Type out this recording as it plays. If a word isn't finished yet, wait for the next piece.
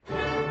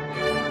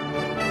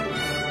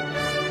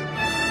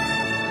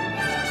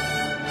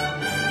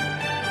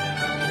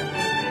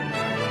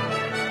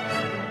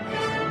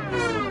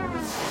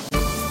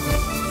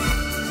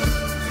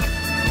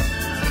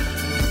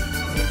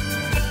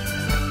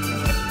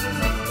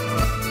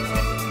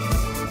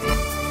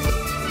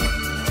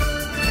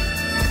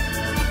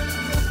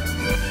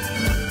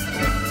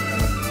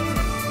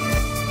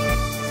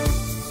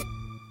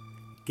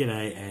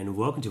G'day and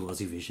welcome to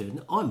Aussie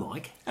Vision. I'm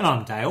Mike. And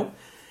I'm Dale.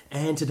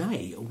 And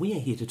today we are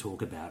here to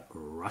talk about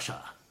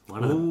Russia.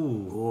 One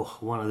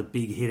of the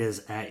big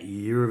hitters at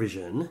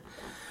Eurovision.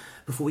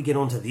 Before we get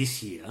on to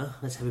this year,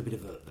 let's have a bit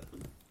of a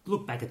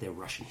look back at their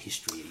Russian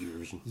history at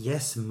Eurovision.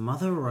 Yes,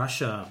 Mother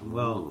Russia.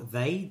 Well,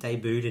 they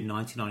debuted in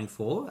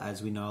 1994,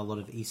 as we know a lot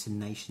of Eastern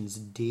nations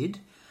did.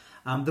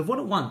 They've won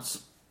it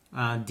once.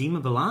 Dima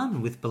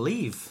Bilan with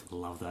Believe.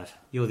 Love that.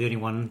 You're the only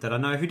one that I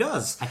know who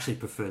does. Actually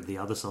preferred the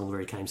other song where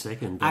he came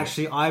second.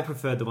 Actually, I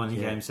preferred the one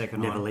who came second.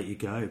 Never Let You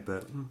Go,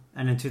 but...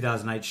 And in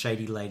 2008,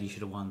 Shady Lady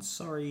should have won.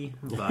 Sorry,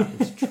 but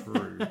it's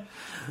true.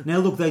 Now,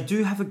 look, they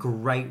do have a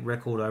great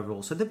record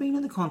overall. So they've been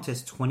in the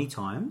contest 20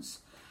 times.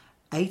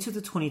 8 of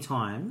the 20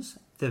 times,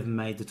 they've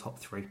made the top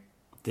 3.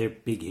 They're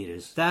big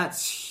hitters.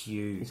 That's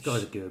huge. These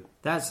guys are good.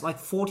 That's like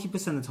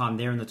 40% of the time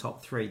they're in the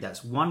top 3.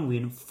 That's 1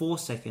 win, 4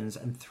 seconds,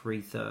 and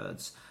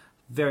 3/3.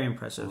 Very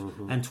impressive.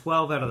 Mm-hmm. And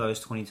 12 out of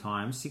those 20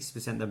 times,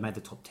 60% they've made the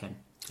top 10.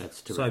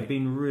 That's terrific. So it's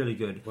been really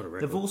good. What a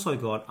record. They've also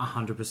got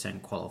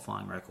 100%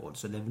 qualifying record,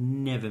 so they've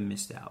never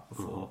missed out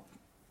before.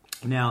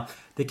 Mm-hmm. Now,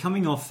 they're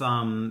coming off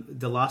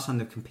the last time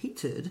they've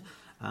competed.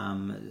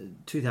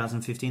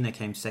 2015 they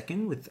came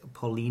second with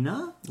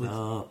Paulina.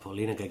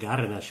 Paulina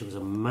Gagarina, she was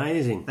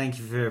amazing. Thank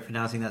you for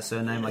pronouncing that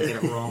surname. I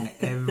get it wrong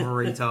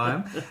every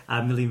time.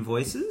 A Million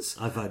Voices.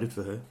 I voted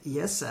for her.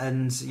 Yes,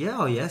 and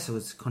it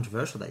was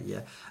controversial that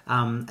year.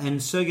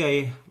 And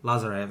Sergei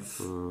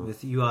Lazarev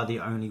with You Are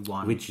the Only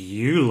One. Which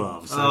you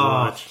love so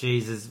much.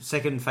 Jesus.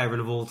 Second favourite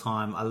of all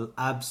time. I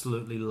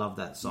absolutely love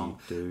that song.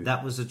 You do.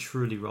 That was a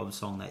truly Rob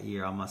song that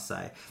year, I must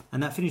say.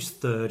 And that finished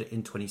third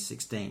in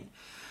 2016.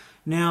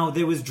 Now,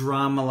 there was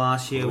drama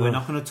last year. We're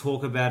not going to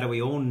talk about it.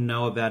 We all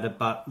know about it.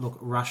 But, look,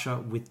 Russia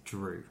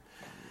withdrew.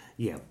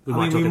 Yeah. We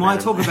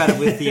might talk about it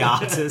with the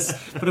artists,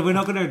 but we're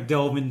not going to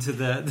delve into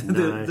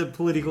the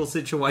political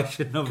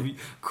situation of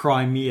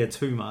Crimea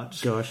too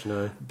much. Gosh,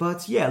 no.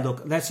 But, yeah,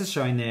 look, that's just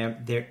showing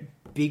they're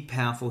big,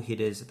 powerful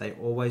hitters. They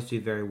always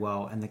do very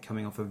well, and they're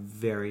coming off a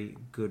very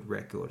good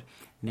record.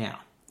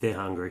 Now... They're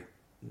hungry.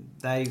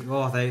 They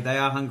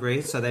are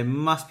hungry, so they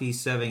must be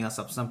serving us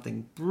up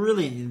something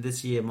brilliant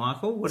this year,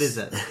 Michael. What is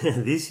it?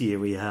 This year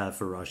we have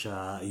for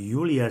Russia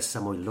Yulia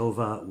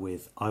Samoylova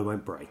with I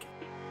Won't Break.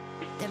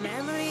 The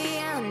memory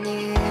I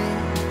knew,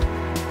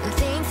 the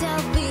things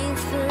I've been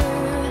through,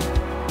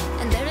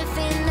 and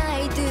everything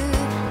I do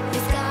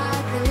is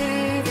got me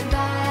living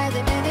by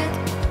the minute.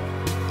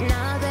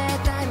 Now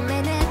that I'm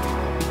in it,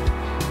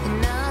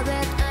 and now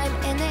that I'm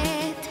in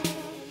it,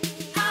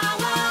 I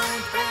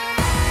won't break.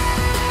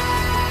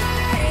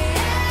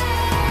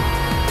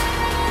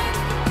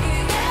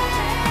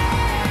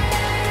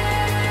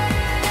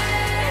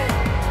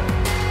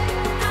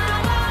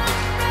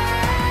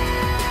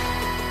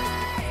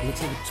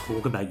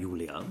 Talk about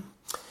Yulia.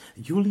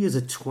 Yulia is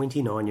a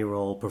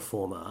 29-year-old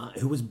performer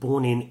who was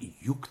born in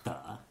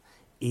Yukhta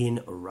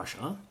in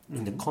Russia,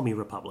 in the Komi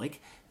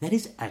Republic. That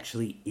is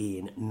actually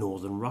in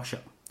northern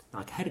Russia.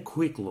 I had a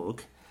quick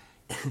look.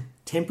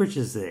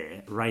 Temperatures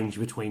there range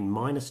between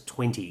minus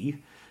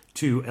 20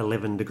 to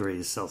 11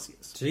 degrees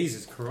Celsius.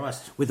 Jesus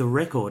Christ. With a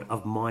record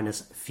of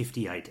minus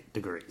 58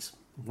 degrees.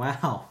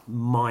 Wow.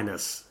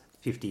 Minus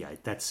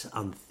 58. That's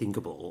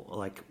unthinkable.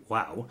 Like,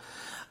 wow.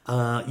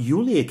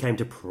 Yulia came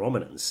to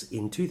prominence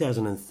in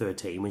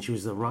 2013 when she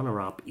was the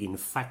runner-up in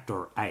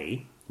Factor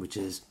A, which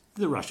is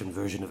the Russian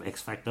version of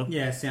X Factor.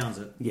 Yeah, sounds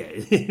it. Yeah,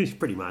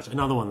 pretty much.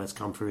 Another one that's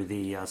come through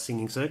the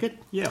singing circuit.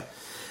 Yeah.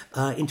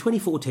 In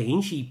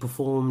 2014, she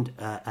performed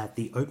at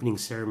the opening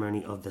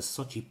ceremony of the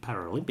Sochi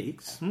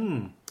Paralympics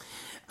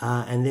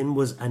and then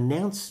was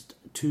announced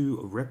to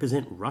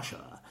represent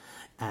Russia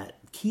at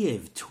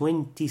Kiev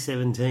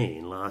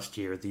 2017 last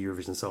year at the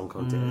Eurovision Song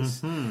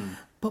Contest,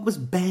 but was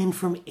banned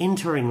from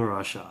entering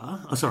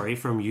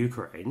from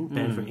Ukraine,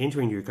 banned from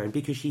entering Ukraine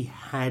because she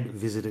had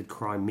visited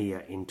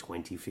Crimea in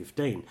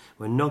 2015.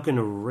 We're not going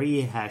to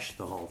rehash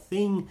the whole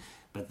thing,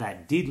 but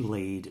that did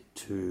lead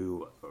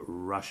to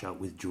Russia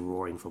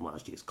withdrawing from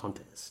last year's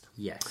contest.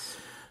 Yes.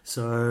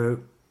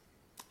 So,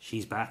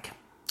 she's back.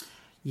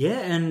 Yeah,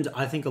 and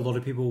I think a lot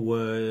of people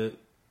were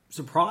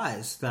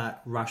surprised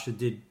that Russia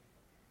did.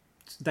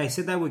 They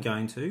said they were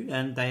going to,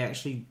 and they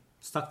actually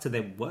stuck to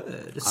their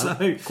word. So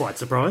I'm quite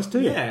surprised too.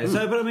 Yeah.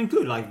 So, but I mean,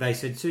 good. Like they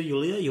said to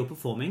Yulia, you're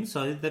performing,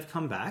 so they've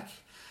come back,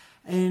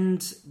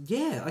 and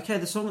yeah, okay.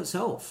 The song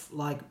itself,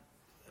 like,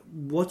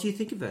 what do you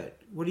think of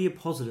it? What are your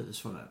positives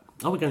from it?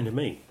 Oh, we're going to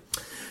me.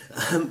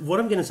 What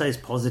I'm going to say as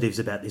positives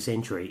about this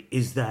entry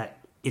is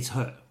that it's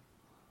her.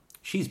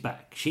 She's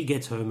back. She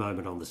gets her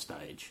moment on the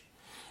stage,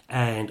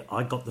 and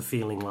I got the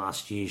feeling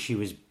last year she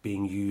was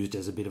being used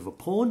as a bit of a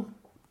pawn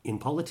in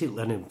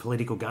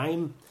political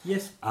game.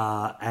 Yes.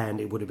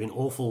 And it would have been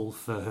awful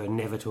for her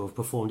never to have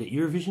performed at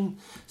Eurovision.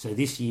 So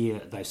this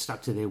year they've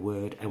stuck to their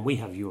word, and we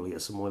have Yulia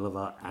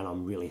Samoylova, and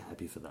I'm really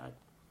happy for that.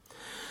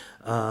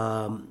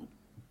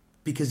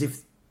 Because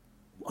if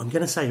I'm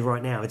going to say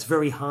right now, it's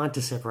very hard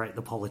to separate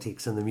the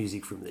politics and the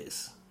music from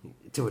this,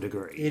 to a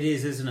degree. It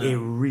is, isn't it? It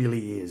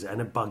really is, and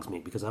it bugs me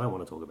because I don't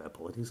want to talk about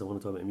politics, I want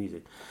to talk about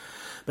music.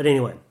 But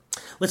anyway,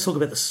 let's talk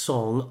about the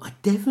song. I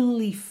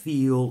definitely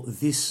feel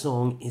this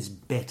song is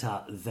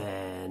better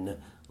than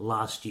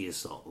last year's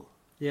song.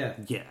 Yeah.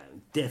 Yeah,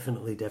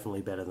 definitely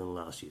better than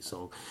last year's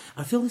song.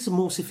 I feel it's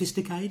more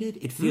sophisticated.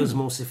 It feels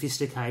more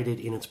sophisticated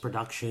in its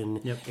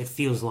production. Yep. It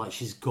feels like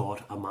she's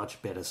got a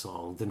much better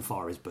song than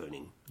Fire is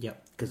Burning.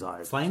 Yep.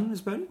 Because Flame is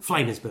burning?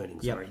 Flame is Burning,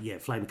 Yep. sorry. Yeah,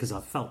 Flame, because I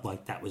felt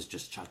like that was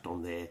just chucked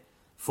on there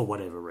for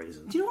whatever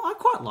reason. Do you know, I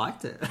quite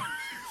liked it.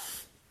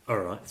 All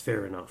right,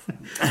 fair enough.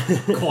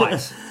 Quite.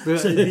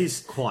 So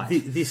this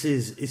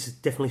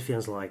definitely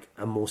feels like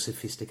a more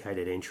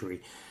sophisticated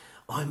entry.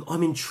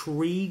 I'm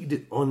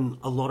intrigued on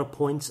a lot of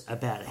points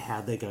about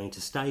how they're going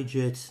to stage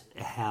it,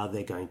 how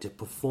they're going to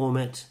perform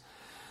it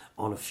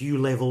on a few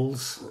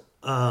levels.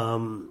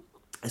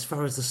 As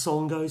far as the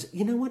song goes,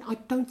 you know what? I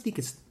don't think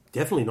it's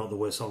definitely not the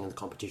worst song in the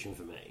competition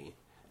for me.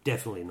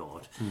 Definitely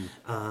not.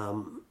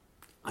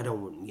 I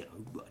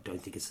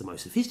don't think it's the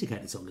most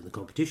sophisticated song in the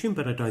competition,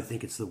 but I don't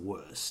think it's the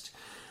worst.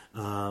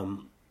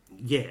 I'm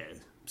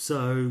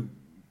struggling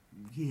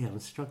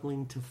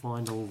to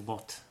find a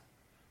lot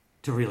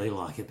to really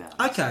like about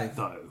it. Okay.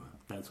 Though,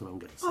 that's what I'm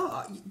going to say.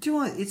 Oh, do you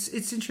know what?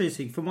 It's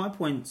interesting. For my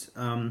point,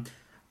 I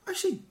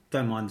actually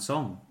don't mind the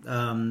song.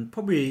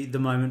 Probably the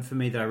moment for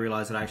me that I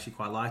realised that I actually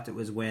quite liked it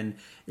was when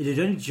it had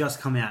only just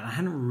come out and I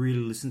hadn't really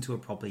listened to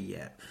it properly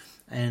yet.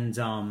 And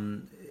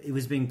it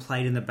was being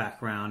played in the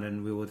background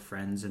and we were with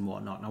friends and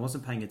whatnot, and I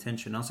wasn't paying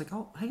attention. I was like,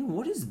 oh, hang on,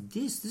 what is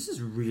this? This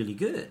is really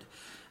good.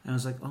 And I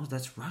was like, oh,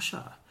 that's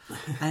Russia.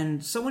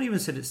 And someone even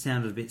said it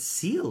sounded a bit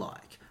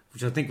Sia-like,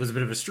 which I think was a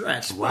bit of a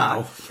stretch.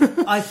 Wow.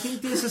 But I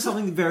think this is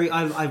something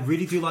I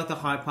really do like the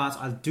high parts.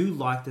 I do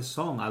like the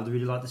song. I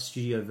really like the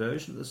studio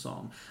version of the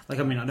song. Like,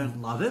 I mean, I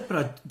don't love it,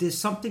 but there's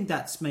something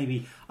that's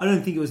maybe... I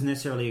don't think it was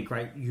necessarily a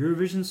great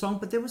Eurovision song,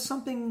 but there was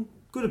something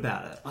good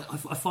about it.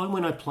 I find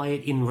when I play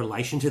it in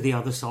relation to the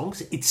other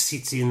songs, it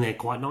sits in there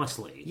quite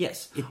nicely.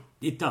 Yes.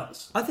 It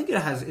does. I think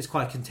it's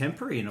quite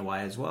contemporary in a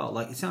way as well.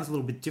 Like, it sounds a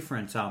little bit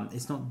different.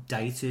 It's not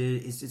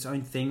dated. It's its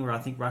own thing where I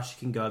think Russia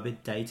can go a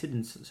bit dated,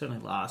 and certainly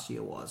last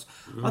year was.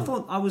 I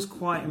thought I was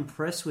quite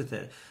impressed with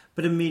it.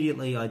 But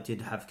immediately I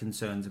did have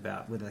concerns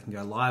about whether they can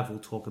go live. We'll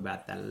talk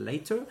about that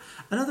later.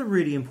 Another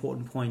really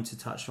important point to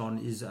touch on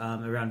is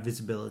around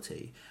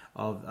visibility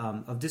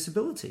of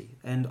disability.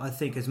 And I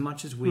think as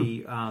much as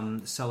we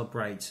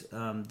celebrate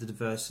the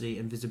diversity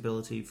and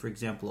visibility, for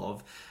example,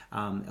 of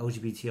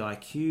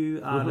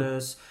LGBTIQ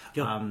artists,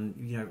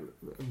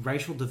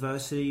 racial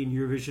diversity in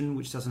Eurovision,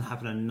 which doesn't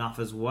happen enough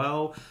as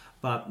well.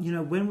 But,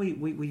 when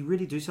we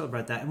really do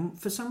celebrate that, and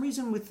for some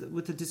reason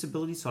with the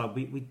disability side,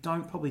 we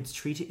don't probably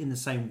treat it in the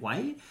same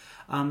way.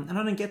 And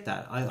I don't get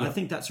that. I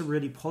think that's a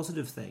really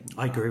positive thing.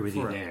 I agree with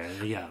you there.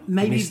 Yeah,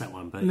 maybe, I missed that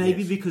one. But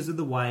maybe yes. because of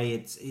the way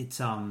it's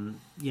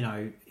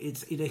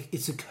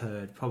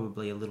occurred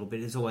probably a little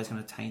bit. It's always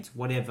going to taint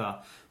whatever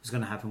was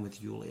going to happen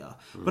with Yulia.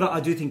 But I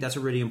do think that's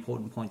a really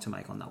important point to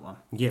make on that one.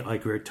 Yeah, I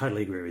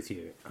totally agree with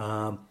you.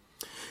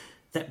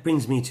 That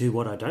brings me to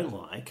what I don't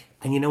like.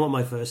 And you know what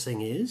my first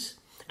thing is?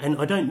 And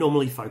I don't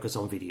normally focus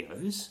on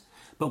videos,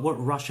 but what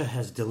Russia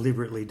has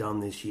deliberately done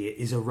this year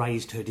is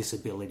erased her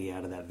disability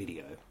out of that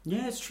video.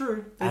 Yeah, it's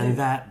true. And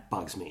that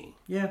bugs me.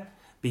 Yeah.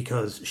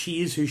 Because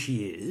she is who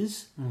she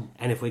is,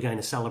 and if we're going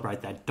to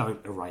celebrate that,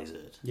 don't erase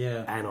it.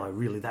 Yeah. And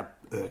that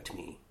irked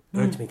me.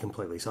 Irked me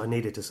completely. So I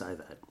needed to say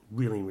that.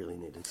 Really, really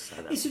needed to say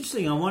that. It's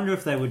interesting. I wonder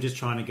if they were just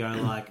trying to go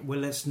like, well,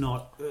 let's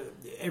not...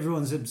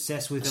 everyone's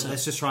obsessed with it.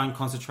 Let's just try and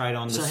concentrate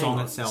on the song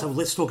itself. So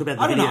let's talk about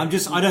the I don't video.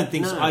 know. I don't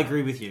think so. I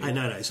agree with you.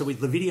 No. So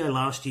with the video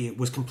last year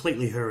was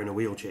completely her in a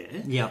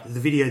wheelchair. Yeah. The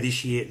video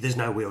this year, there's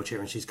no wheelchair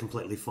and she's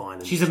completely fine.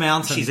 And she's a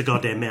mountain. She's a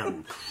goddamn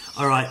mountain.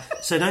 All right.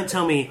 So don't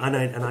tell me...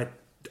 I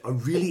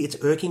really... It's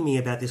irking me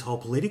about this whole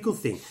political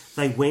thing.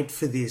 They went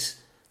for this...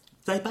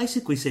 They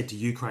basically said to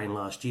Ukraine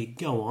last year,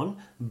 go on,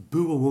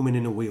 boo a woman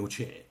in a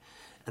wheelchair.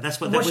 And that's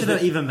what should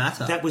it even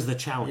matter? That was the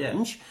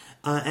challenge.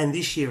 Yeah. And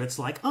this year it's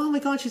like, oh my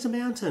God, she's a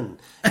mountain.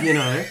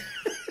 Like,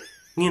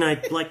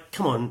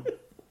 come on.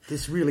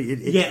 This really...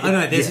 I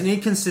know. There's an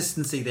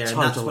inconsistency there, and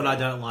that's what I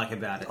don't like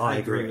about it. I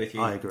agree with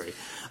you. I agree.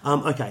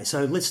 Okay,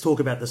 so let's talk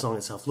about the song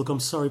itself. Look, I'm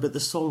sorry, but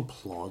the song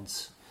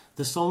plods.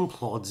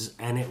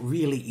 And it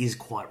really is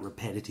quite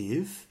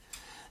repetitive.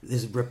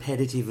 There's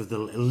repetitive of the...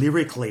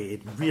 Lyrically,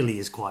 it really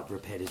is quite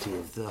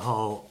repetitive. The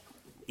whole...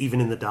 Even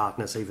in the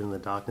darkness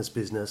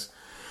business.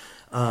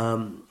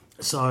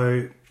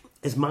 So,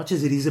 as much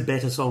as it is a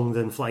better song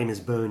than Flame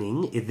is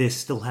Burning, this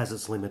still has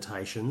its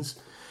limitations.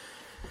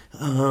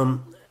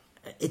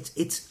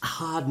 It's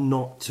hard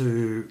not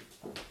to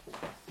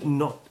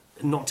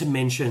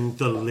mention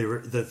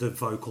the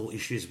vocal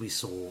issues we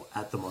saw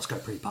at the Moscow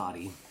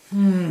pre-party.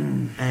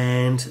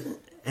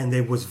 And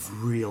there was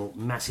real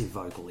massive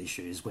vocal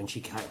issues when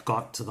she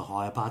got to the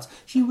higher parts.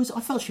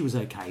 I felt she was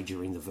okay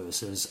during the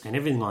verses and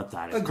everything like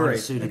that. It kind of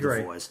suited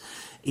the voice,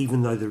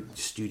 even though the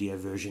studio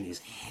version is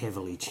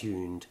heavily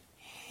tuned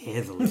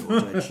heavily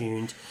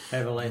auto-tuned.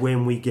 Heavily.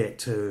 When we get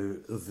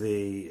to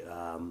the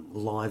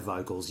live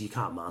vocals, you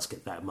can't mask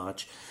it that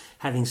much.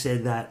 Having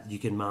said that, you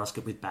can mask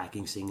it with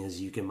backing singers,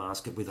 you can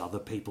mask it with other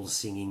people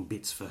singing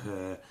bits for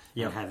her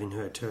and having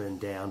her turned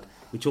down,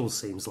 which all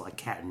seems like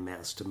cat and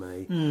mouse to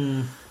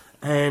me.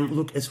 And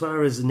look, as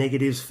far as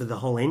negatives for the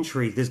whole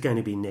entry, there's going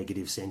to be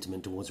negative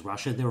sentiment towards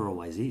Russia. There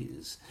always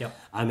is. Yep.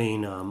 I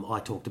mean, I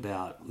talked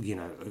about,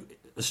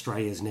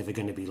 Australia's never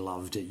going to be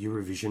loved at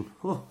Eurovision.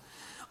 Oh,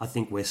 I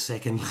think we're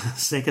second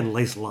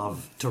least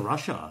loved to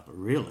Russia,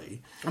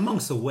 really.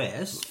 Amongst the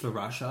West, for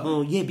Russia.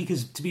 Well, yeah,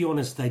 because to be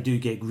honest, they do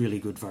get really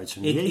good votes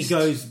from the It East.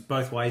 goes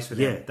both ways for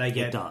them. Yeah, They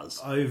get it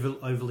does.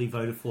 overly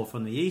voted for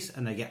from the East,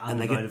 and they get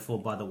undervoted for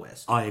by the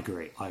West. I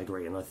agree,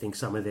 and I think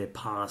some of their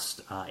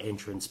past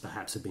entrants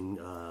perhaps have been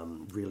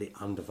really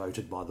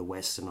undervoted by the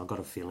West, and I've got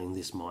a feeling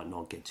this might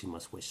not get too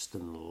much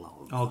Western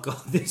love. Oh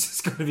god, this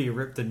is going to be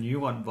ripped a new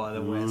one by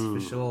the West for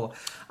sure.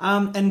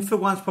 And for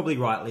once, probably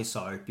rightly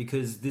so,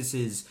 because this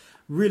is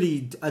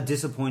really a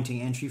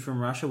disappointing entry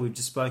from Russia. We've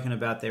just spoken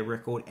about their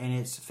record, and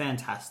it's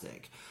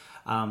fantastic.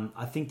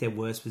 I think their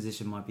worst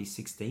position might be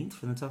 16th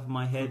from the top of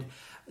my head.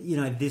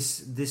 When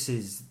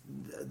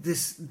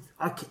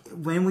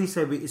we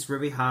say it's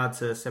really hard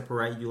to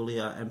separate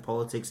Yulia and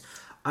politics,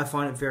 I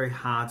find it very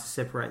hard to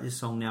separate this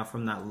song now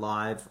from that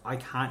live. I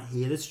can't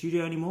hear the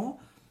studio anymore.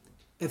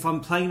 If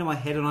I'm playing it in my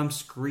head and I'm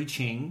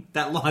screeching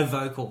that live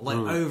vocal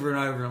over and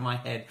over in my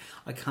head,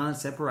 I can't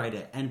separate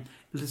it. And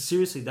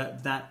seriously,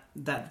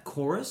 that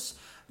chorus,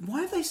 why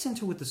have they sent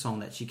her with the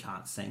song that she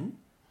can't sing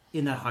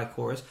in that high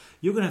chorus?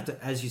 You're going to have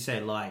to, as you say,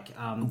 they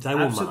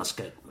will mask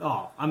it.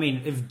 Oh, I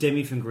mean, if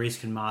Demi from Greece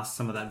can mask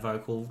some of that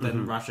vocal,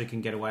 then Russia can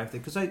get away with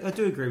it. Because I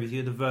do agree with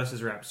you, the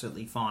verses are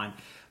absolutely fine.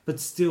 But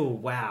still,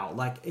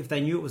 wow, if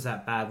they knew it was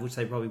that bad, which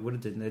they probably would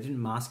have done, they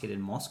didn't mask it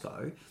in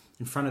Moscow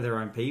in front of their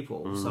own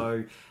people.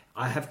 So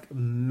I have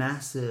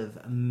massive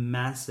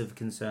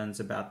concerns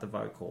about the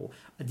vocal.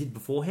 I did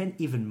beforehand,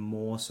 even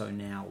more so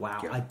now. Wow,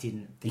 Yeah. I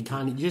didn't think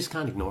You just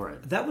can't ignore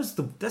it. that's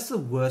the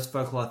worst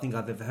vocal I think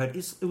I've ever heard.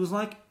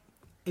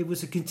 It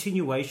was a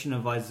continuation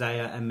of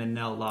Isaiah and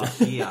Manel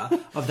last year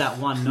of that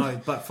one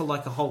note, but for a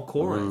whole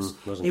chorus.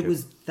 Wasn't It good.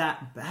 was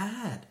that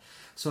bad.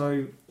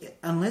 So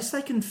unless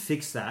they can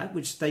fix that,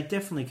 which they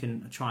definitely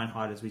can try and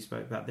hide, as we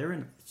spoke about, they're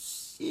in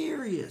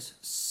serious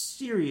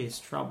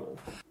trouble.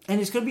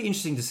 And it's going to be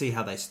interesting to see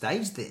how they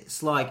stage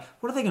this. What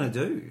are they going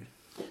to do?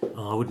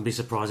 I wouldn't be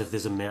surprised if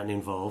there's a mountain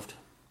involved.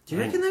 Do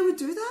you reckon they would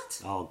do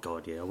that? Oh,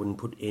 God, yeah. I wouldn't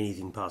put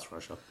anything past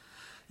Russia.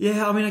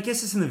 Yeah, I mean, I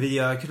guess it's in the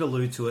video. I could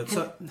allude to it.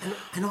 So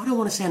And I don't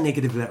want to sound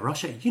negative about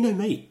Russia. You know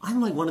me.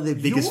 I'm one of their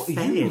biggest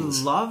fans.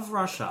 You love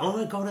Russia. Oh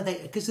my God,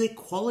 because they're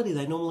quality.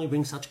 They normally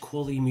bring such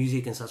quality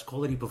music and such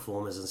quality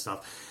performers and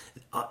stuff.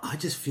 I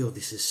just feel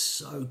this is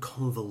so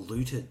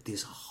convoluted,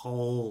 this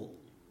whole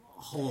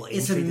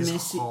entry,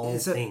 this whole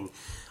thing.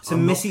 It's a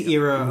messy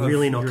era I'm of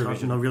really not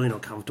Eurovision. I'm really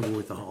not comfortable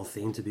with the whole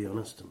thing, to be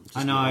honest.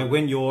 I know,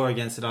 when you're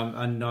against it,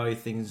 I know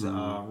things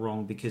are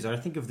wrong, because I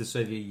think if the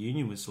Soviet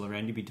Union was still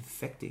around, you'd be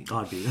defecting.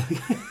 I'd be.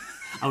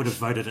 I would have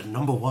voted at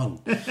number one.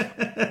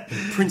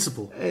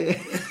 Principle.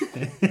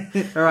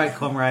 All right,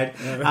 comrade.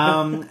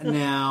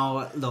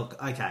 Now,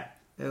 look, okay.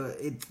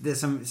 There's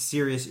some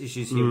serious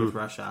issues here with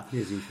Russia.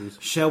 Here's issues.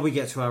 Shall we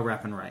get to our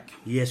rap and rank?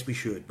 Yes, we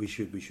should.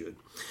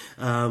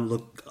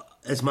 Look,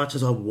 as much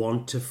as I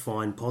want to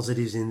find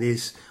positives in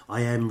this,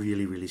 I am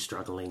really, really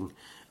struggling.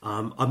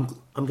 I'm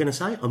going to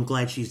say I'm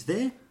glad she's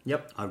there.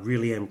 Yep. I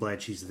really am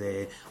glad she's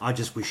there. I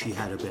just wish she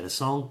had a better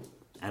song,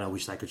 and I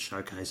wish they could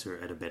showcase her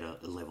at a better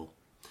level.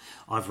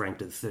 I've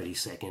ranked it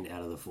 32nd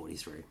out of the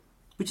 43,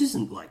 which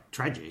isn't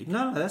tragic.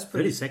 No, that's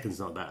pretty. 30 seconds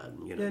not bad.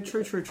 Yeah,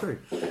 true.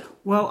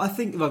 Well, I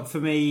think, for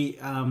me,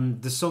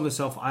 the song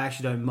itself, I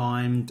actually don't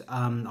mind.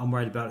 I'm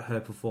worried about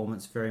her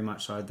performance very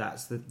much so.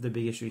 That's the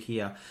big issue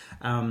here.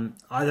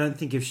 I don't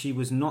think if she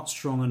was not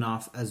strong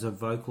enough as a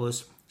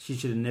vocalist, she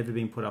should have never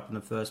been put up in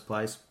the first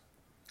place.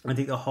 I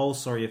think the whole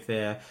Sorry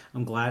affair,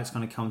 I'm glad it's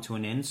going to come to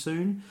an end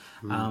soon.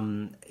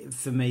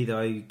 For me,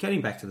 though, getting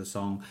back to the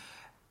song,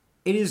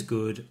 it is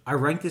good. I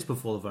ranked this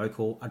before the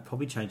vocal. I'd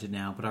probably change it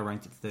now, but I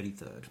ranked it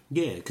 33rd.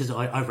 Yeah, because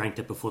I ranked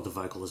it before the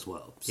vocal as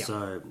well. Yep.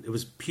 So it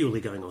was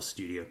purely going off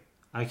studio.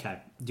 Okay.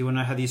 Do you want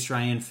to know how the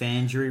Australian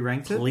fan jury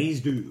ranked it?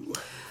 Please do.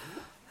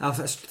 Our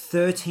first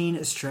 13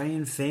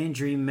 Australian fan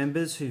jury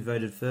members who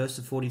voted first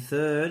to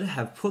 43rd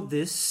have put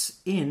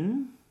this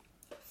in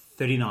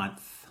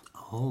 39th.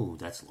 Oh,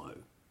 that's low.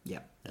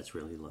 Yep. That's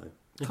really low.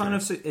 Kind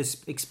of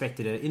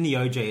expected it. In the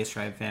OJ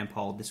Australian fan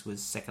poll, this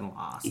was second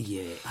last.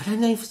 Yeah, I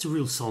don't know if it's a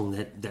real song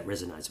that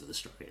resonates with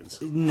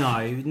Australians. No,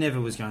 it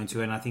never was going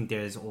to, and I think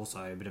there's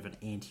also a bit of an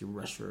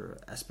anti-Russia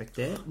aspect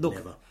there. Look,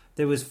 Never.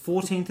 There was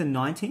 14th and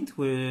 19th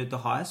were the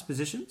highest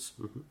positions,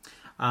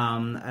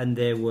 and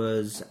there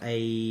was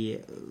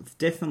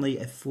definitely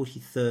a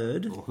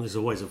 43rd. Well, there's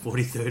always a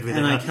 43rd with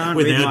And our, I can't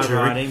with read our my jury.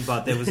 writing,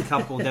 but there was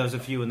a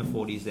few in the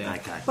 40s there.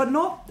 Okay. But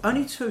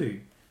only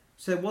two.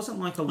 So it wasn't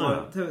like a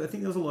low. Oh. I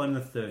think there was a low in the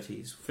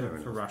 30s Fair for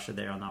enough. Russia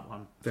there on that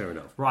one. Fair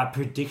enough. Right,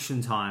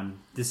 prediction time.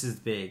 This is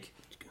big.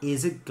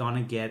 Is it going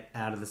to get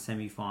out of the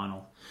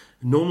semi-final?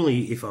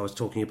 Normally, if I was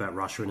talking about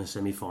Russia in a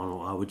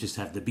semi-final, I would just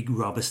have the big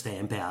rubber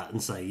stamp out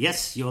and say,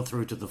 yes, you're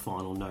through to the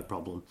final, no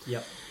problem.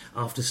 Yep.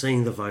 After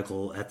seeing the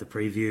vocal at the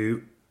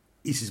preview,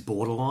 this is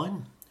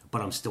borderline,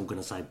 but I'm still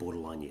going to say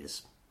borderline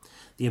yes.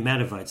 The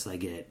amount of votes they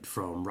get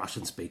from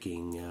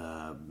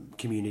Russian-speaking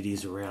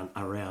communities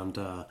around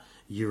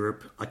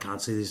Europe, I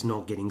can't see this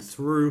not getting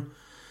through.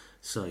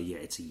 So, yeah,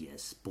 it's a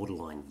yes.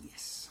 Borderline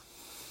yes.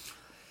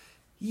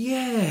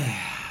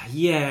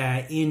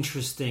 Yeah,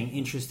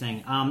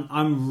 interesting.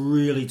 I'm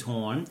really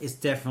torn. It's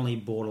definitely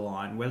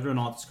borderline. Whether or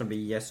not it's going to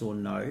be yes or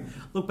no.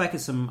 Look back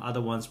at some other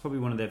ones, probably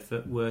one of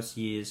their worst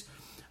years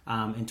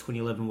in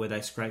 2011 where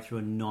they scraped through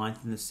a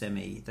 9th in the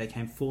semi. They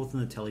came 4th in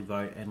the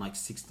televote and like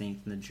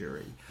 16th in the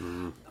jury.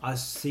 I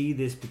see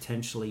this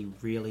potentially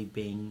really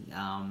being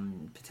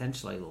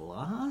potentially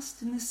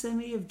last in the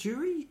semi of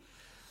jury.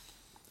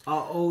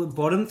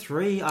 Bottom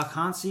 3, I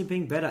can't see it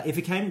being better. If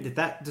it came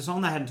the song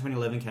they had in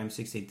 2011 came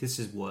 16th, this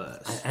is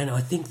worse. And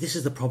I think this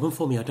is the problem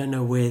for me. I don't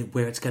know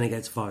where it's going to get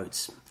its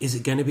votes. Is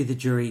it going to be the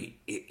jury?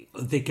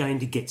 They're going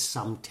to get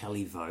some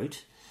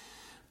televote,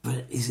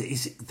 but is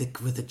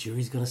it whether the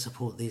jury's going to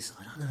support this?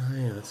 I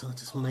don't know. It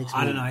just makes me.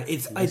 I don't know.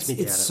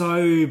 It's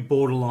so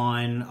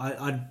borderline.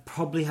 I'd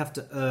probably have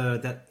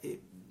to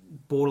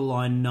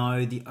borderline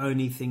no. The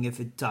only thing, if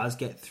it does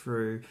get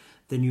through,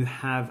 then you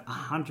have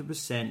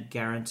 100%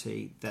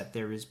 guarantee that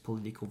there is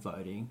political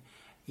voting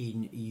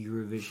in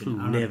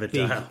Eurovision.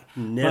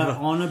 Never. But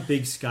on a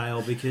big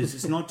scale, because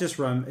it's not just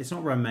it's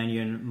not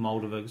Romania and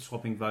Moldova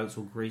swapping votes,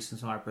 or Greece and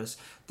Cyprus.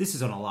 This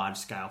is on a large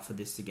scale for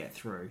this to get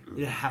through.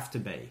 It'd have to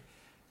be.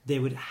 There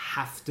would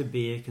have to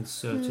be a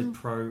concerted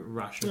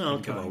pro-Russia.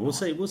 Oh, come on! We'll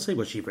see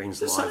what she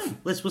brings live.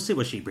 We'll see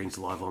what she brings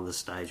live on the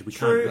stage. We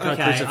True. can't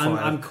Okay, crucify her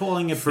I'm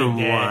calling it from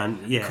big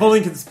one. Yeah,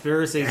 calling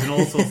conspiracies and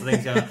all sorts of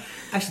things going on.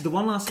 Actually, the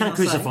one last thing can't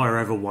crucify her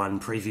over one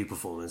preview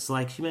performance.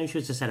 Like maybe she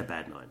just had a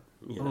bad night.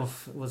 You know?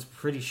 It was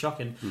pretty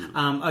shocking.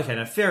 Okay,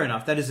 no, fair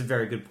enough. That is a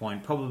very good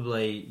point.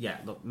 Probably, yeah.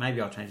 Look,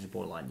 maybe I'll change the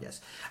borderline.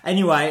 Yes.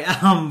 Anyway,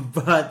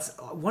 but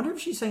I wonder if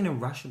she's saying in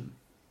Russian.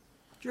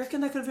 Do you reckon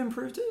that could have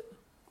improved it?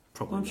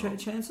 Probably not.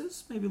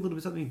 Chances? Maybe a little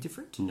bit something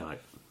different? No.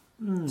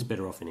 It's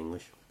better off in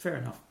English. Fair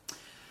enough.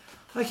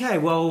 Okay,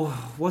 well,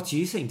 what do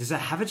you think? Does it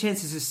have a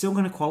chance? Is it still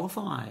going to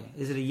qualify?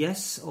 Is it a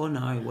yes or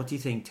no? What do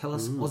you think? Tell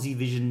us, Aussie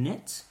Vision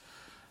Net.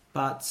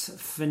 But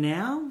for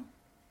now,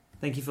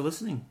 thank you for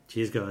listening.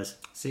 Cheers, guys.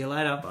 See you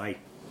later. Bye.